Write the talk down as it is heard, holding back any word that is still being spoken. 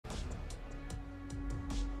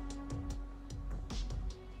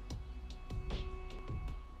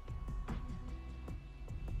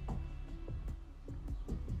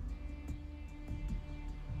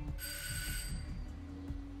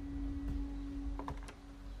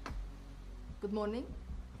Good morning.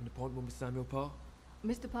 Have an appointment with Samuel Parr?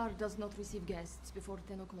 Mr. Parr does not receive guests before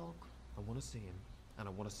 10 o'clock. I want to see him, and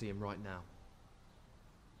I want to see him right now.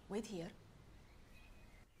 Wait here.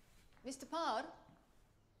 Mr. Parr?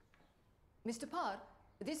 Mr. Parr,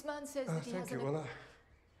 this man says that he has Thank you. Well,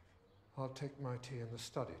 I'll take my tea in the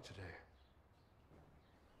study today.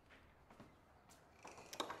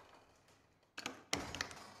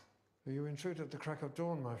 You intrude at the crack of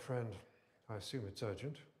dawn, my friend. I assume it's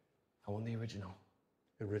urgent. I want the original.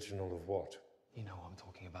 Original of what? You know what I'm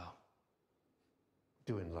talking about.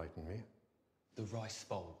 Do enlighten me. The rice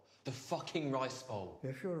bowl. The fucking rice bowl.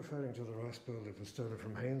 If you're referring to the rice bowl that was stolen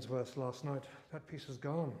from Hainsworth's last night, that piece is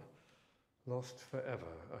gone. Lost forever,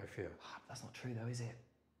 I fear. That's not true though, is it?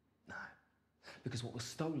 No. Because what was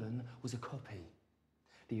stolen was a copy.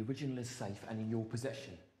 The original is safe and in your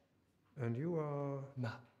possession. And you are...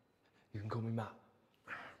 Matt. You can call me Matt.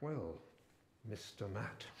 Well, Mr.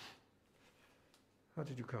 Matt. How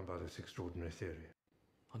did you come by this extraordinary theory?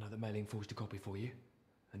 I know that Mailing forged a copy for you,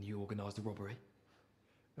 and you organised the robbery.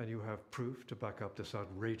 And you have proof to back up this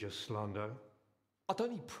outrageous slander? I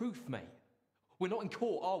don't need proof, mate. We're not in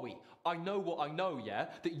court, are we? I know what I know,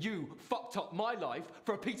 yeah? That you fucked up my life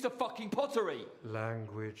for a piece of fucking pottery!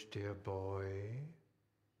 Language, dear boy.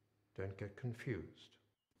 Don't get confused.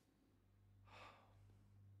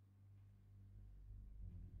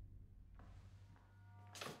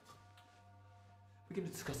 We're going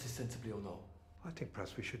to discuss this sensibly or not? I think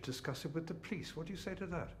perhaps we should discuss it with the police. What do you say to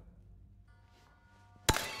that?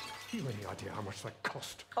 You any idea how much that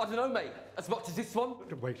cost? I don't know, mate. As much as this one?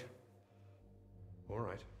 Wait. All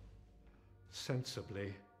right.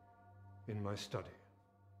 Sensibly in my study.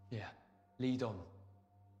 Yeah. Lead on.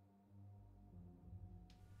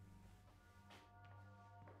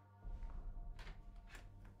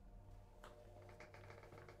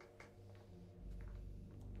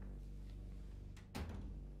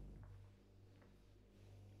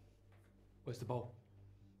 Where's the bowl?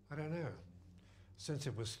 I don't know. Since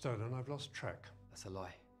it was stolen, I've lost track. That's a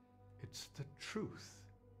lie. It's the truth.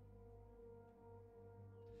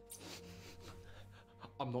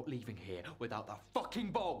 I'm not leaving here without that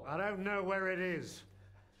fucking bowl! I don't know where it is.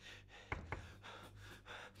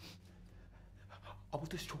 I will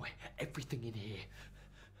destroy everything in here.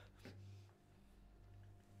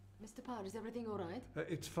 Mr. Parr, is everything all right?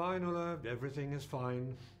 It's fine, Ulla. Everything is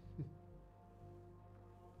fine.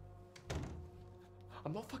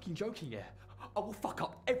 I'm not fucking joking here. I will fuck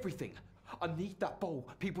up everything. I need that bowl.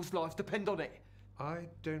 People's lives depend on it. I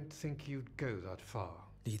don't think you'd go that far.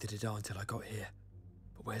 Neither did I until I got here.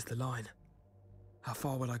 But where's the line? How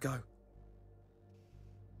far will I go?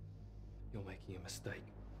 You're making a mistake.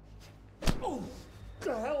 Oh!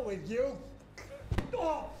 To hell with you!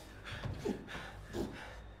 Oh!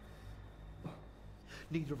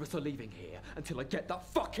 Neither of us are leaving here until I get that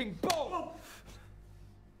fucking bowl!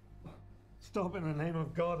 Stop in the name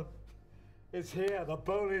of God. It's here. The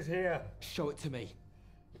bowl is here. Show it to me.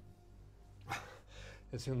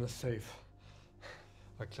 It's in the safe.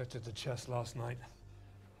 I collected the chest last night.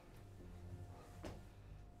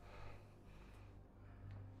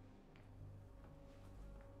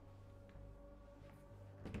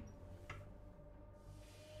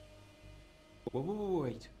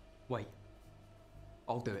 Wait.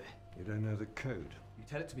 I'll do it. You don't know the code? You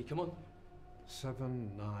tell it to me, come on.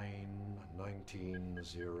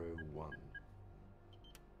 791901.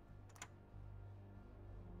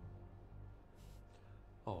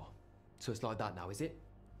 Oh, so it's like that now, is it?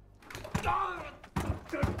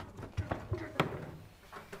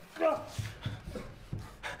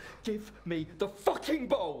 Give me the fucking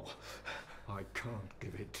bowl! I can't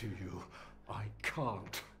give it to you. I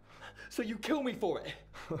can't. So you kill me for it?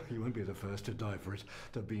 You won't be the first to die for it.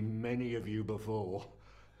 There'll be many of you before.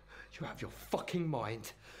 You have your fucking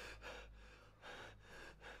mind.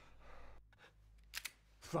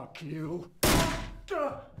 Fuck you.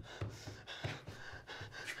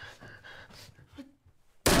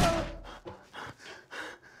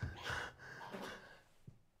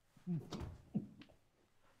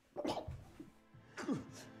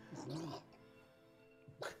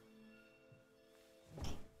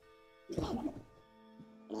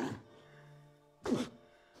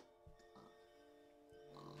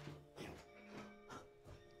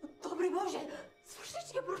 Dobry Boże!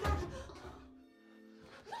 Słyszycie, brutalen?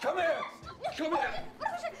 Come here! Come here!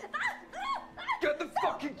 Get the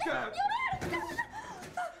fucking cab!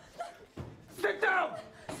 Sit down!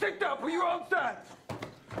 Sit down! Put your arms down!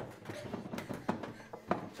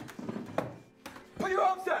 Put your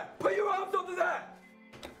arms down! Put your arms onto that!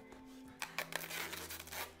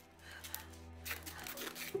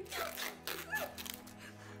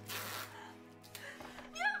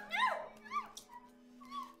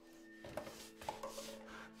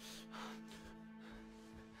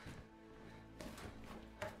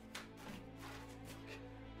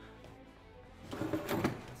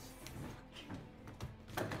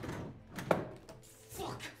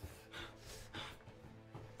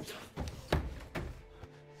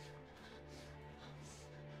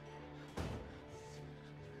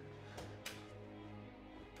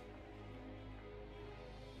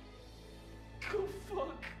 Go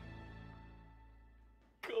fuck.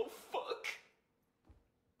 Go fuck.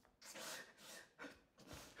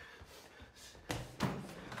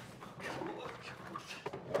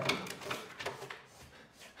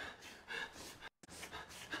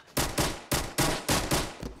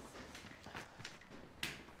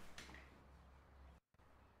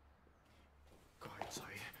 Quite sorry.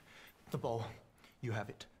 The ball. You have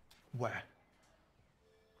it. Where?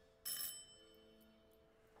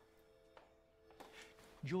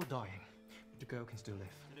 You're dying, but the girl can still live.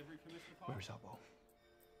 Where is our ball?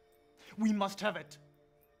 We must have it!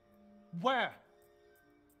 Where?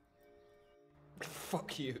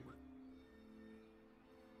 Fuck you.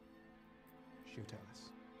 She'll tell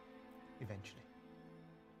us. Eventually.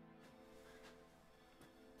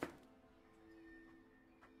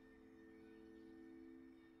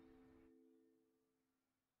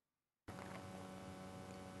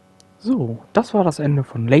 So, das war das Ende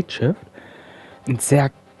von Late Shift. Ein sehr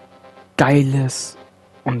geiles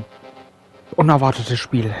und unerwartetes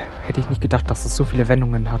Spiel. Hätte ich nicht gedacht, dass es so viele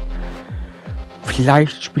Wendungen hat.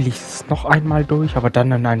 Vielleicht spiele ich es noch einmal durch, aber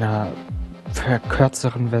dann in einer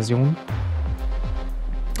verkürzeren Version.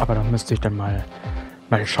 Aber dann müsste ich dann mal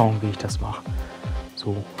schauen, wie ich das mache.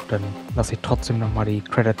 So, dann lasse ich trotzdem nochmal die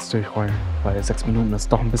Credits durchrollen, weil 6 Minuten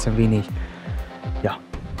ist doch ein bisschen wenig. Ja.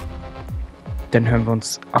 Dann hören wir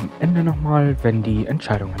uns am Ende nochmal, wenn die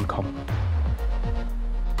Entscheidungen kommen.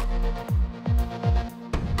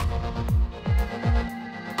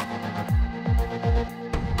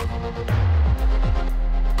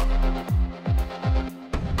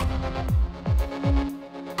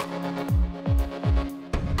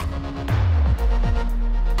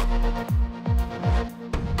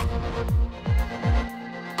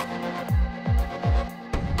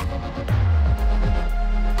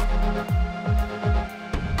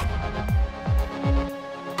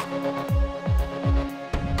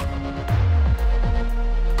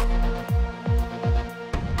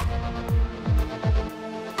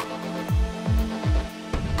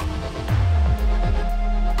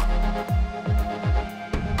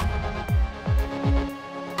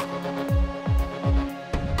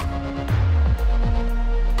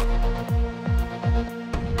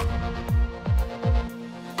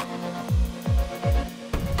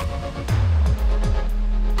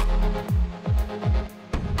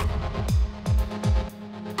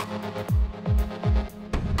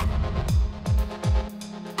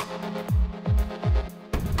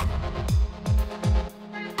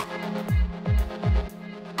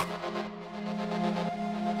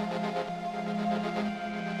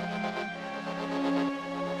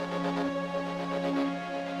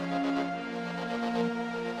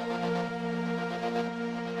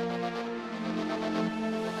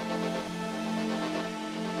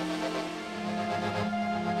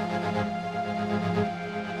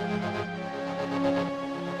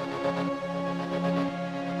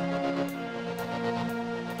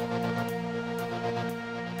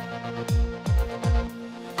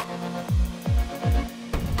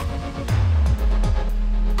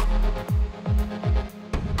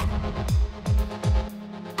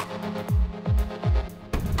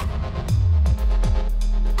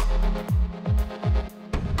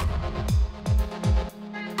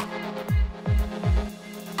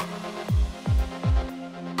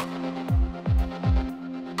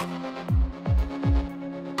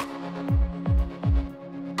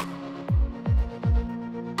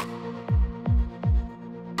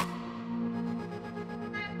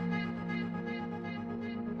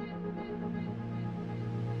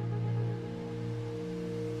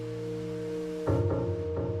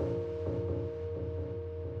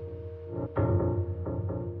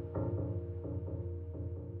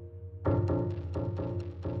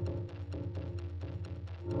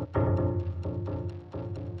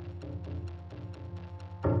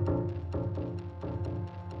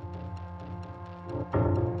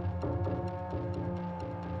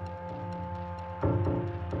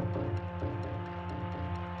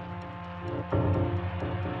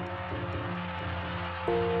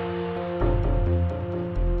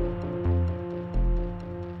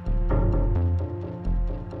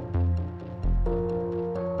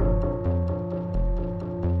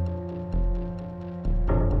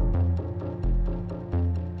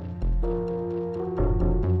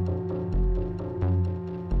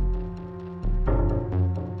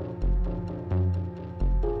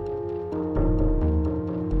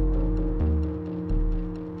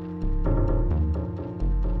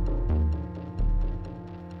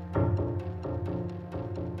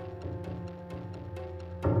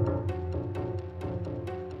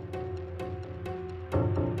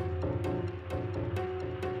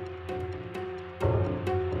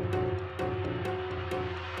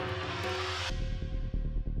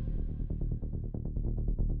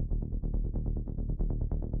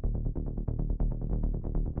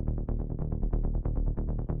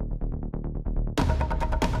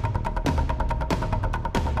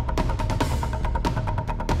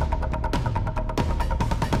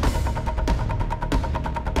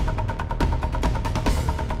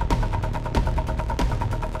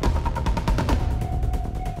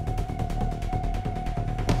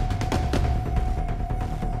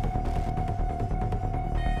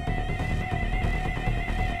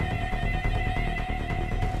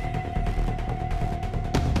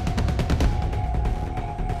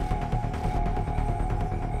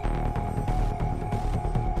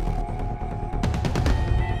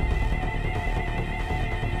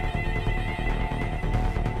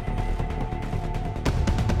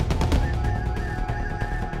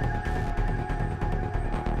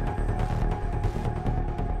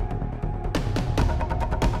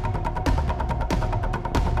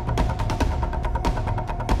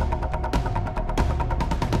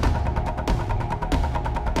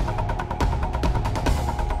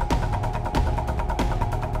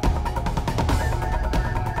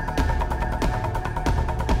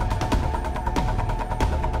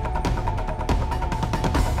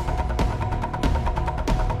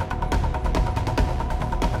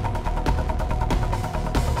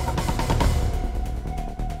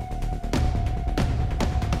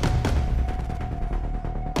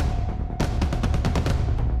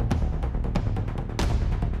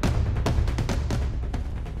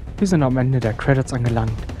 Wir sind am Ende der Credits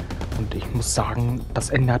angelangt und ich muss sagen,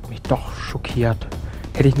 das Ende hat mich doch schockiert.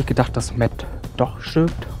 Hätte ich nicht gedacht, dass Matt doch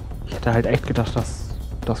stirbt. Ich hätte halt echt gedacht,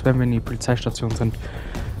 dass wenn wir in die Polizeistation sind,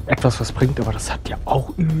 etwas was bringt, aber das hat ja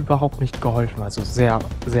auch überhaupt nicht geholfen. Also sehr,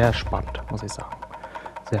 sehr spannend, muss ich sagen.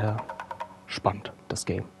 Sehr spannend, das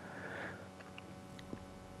Game.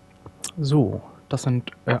 So, das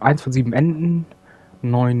sind 1 von 7 Enden.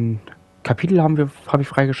 9 Kapitel habe ich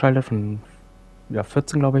freigeschaltet, von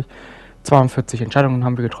 14 glaube ich. 42 Entscheidungen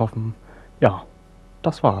haben wir getroffen. Ja,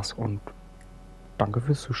 das war's und danke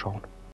fürs Zuschauen.